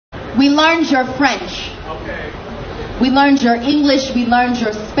We learned your French. We learned your English, we learned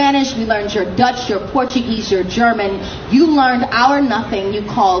your Spanish, we learned your Dutch, your Portuguese, your German. You learned our nothing, you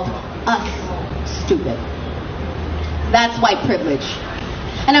called us stupid. That's white privilege.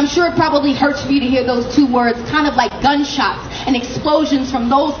 And I'm sure it probably hurts for you to hear those two words, kind of like gunshots and explosions from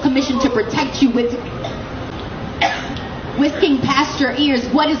those commissioned to protect you with whisking past your ears.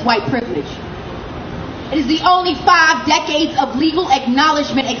 What is white privilege? It is the only 5 decades of legal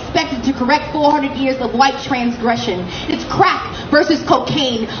acknowledgement expected to correct 400 years of white transgression. It's crack versus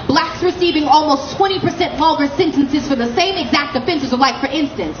cocaine. Blacks receiving almost 20% longer sentences for the same exact offenses. Like, for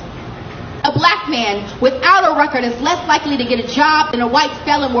instance, a black man without a record is less likely to get a job than a white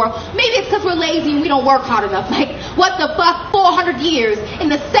felon. Or maybe it's because we're lazy and we don't work hard enough. Like, what the fuck? 400 years in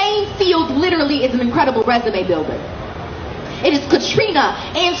the same field literally is an incredible resume builder. It is Katrina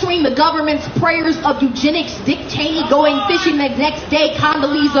answering the government's prayers of eugenics, Dick Cheney going fishing the next day,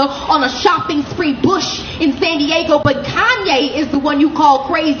 Condoleezza on a shopping spree, Bush in San Diego. But Kanye is the one you call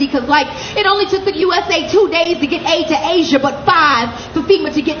crazy because, like, it only took the USA 2 days to get aid to Asia, but 5 for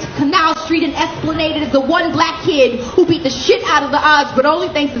FEMA to get to Canal Street and Esplanade. It is the one black kid who beat the shit out of the odds, but only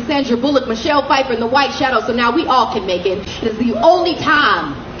thanks to Sandra Bullock, Michelle Pfeiffer, and the White Shadow. So now we all can make it. It is the only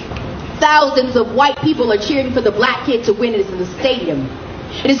time thousands of white people are cheering for the black kid to win. It is in the stadium.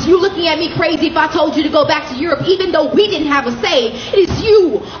 It is you looking at me crazy if I told you to go back to Europe, even though we didn't have a say. It is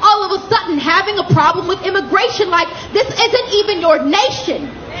you all of a sudden having a problem with immigration, like this isn't even your nation.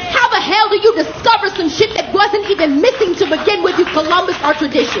 How the hell do you discover some shit that wasn't even missing to begin with? You Columbus our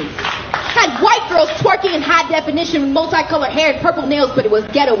traditions. Had white girls twerking in high definition with multicolored hair and purple nails, but it was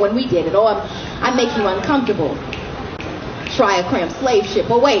ghetto when we did it. Oh, I make you uncomfortable. Try a cramped slave ship.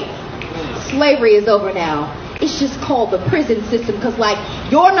 But wait, slavery is over now. It's just called the prison system because, like,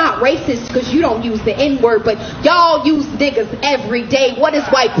 you're not racist because you don't use the N-word, but y'all use niggas every day. What is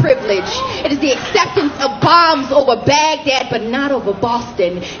white privilege? It is the acceptance of bombs over Baghdad, but not over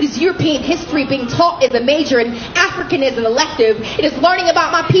Boston. It is European history being taught as a major and African as an elective. It is learning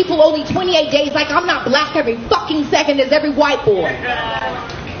about my people only 28 days like I'm not black every fucking second as every white boy.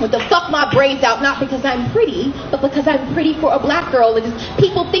 With the fuck my braids out, not because I'm pretty, but because I'm pretty for a black girl. It is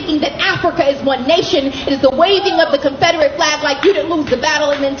people thinking that Africa is one nation. It is the waving of the Confederate flag like you didn't lose the battle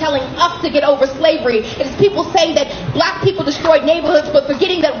and then telling us to get over slavery. It is people saying that black people destroyed neighborhoods but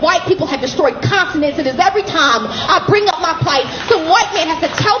forgetting that white people have destroyed continents. It is every time I bring up my plight, some white man has to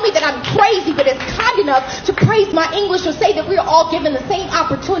tell me that I'm crazy but is kind enough to praise my English or say that we are all given the same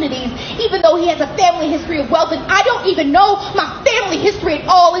opportunities even though he has a family history of wealth and I don't even know my family history at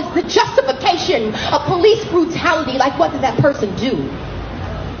all. Is the justification of police brutality. Like, what did that person do?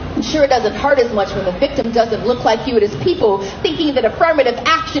 I'm sure it doesn't hurt as much when the victim doesn't look like you. It is people thinking that affirmative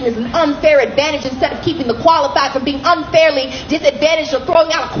action is an unfair advantage instead of keeping the qualified from being unfairly disadvantaged or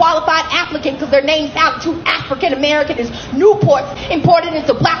throwing out a qualified applicant because their name sounds too African American. Is Newports imported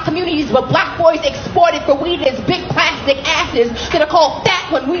into black communities but black boys exported for weed as big plastic asses that are called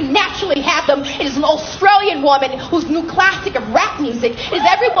fat when we naturally have them. It is an Australian woman whose new classic of rap music is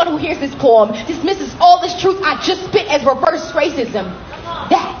everyone who hears this poem dismisses all this truth I just spit as reverse racism.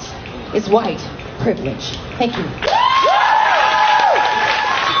 That is white privilege. Thank you.